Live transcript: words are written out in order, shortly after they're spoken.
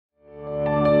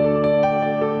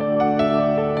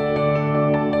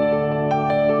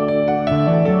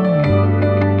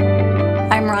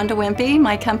Rhonda Wimpy.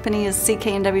 My company is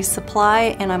CK&W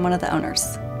Supply, and I'm one of the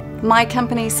owners. My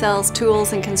company sells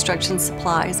tools and construction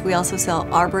supplies. We also sell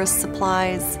arborist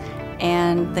supplies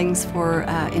and things for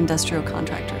industrial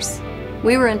contractors.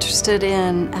 We were interested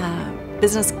in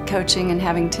business coaching and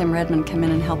having Tim Redmond come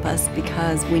in and help us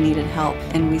because we needed help,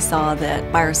 and we saw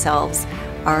that by ourselves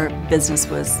our business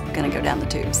was going to go down the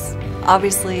tubes.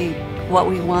 Obviously, what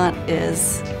we want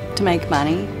is to make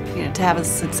money, to have a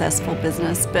successful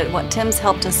business, but what Tim's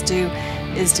helped us do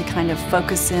is to kind of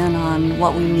focus in on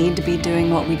what we need to be doing,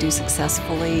 what we do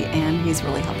successfully, and he's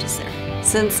really helped us there.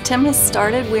 Since Tim has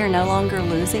started, we are no longer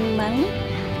losing money.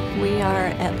 We are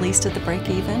at least at the break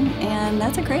even, and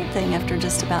that's a great thing after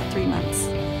just about 3 months.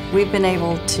 We've been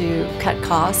able to cut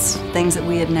costs, things that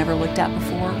we had never looked at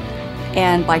before.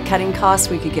 And by cutting costs,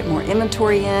 we could get more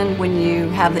inventory in. When you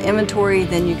have the inventory,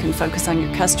 then you can focus on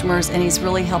your customers, and he's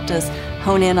really helped us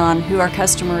hone in on who our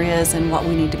customer is and what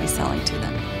we need to be selling to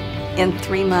them. In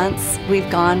 3 months, we've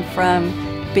gone from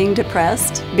being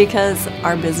depressed because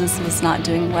our business was not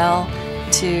doing well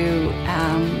to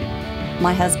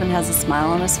my husband has a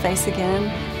smile on his face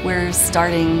again. We're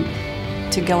starting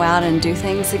to go out and do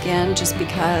things again just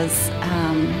because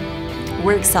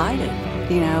we're excited.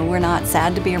 We're not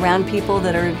sad to be around people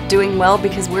that are doing well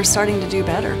because we're starting to do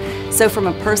better. So from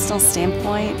a personal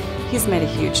standpoint, he's made a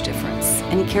huge difference.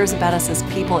 And he cares about us as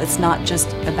people. It's not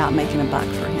just about making a buck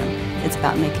for him. It's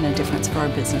about making a difference for our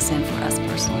business and for us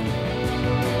personally.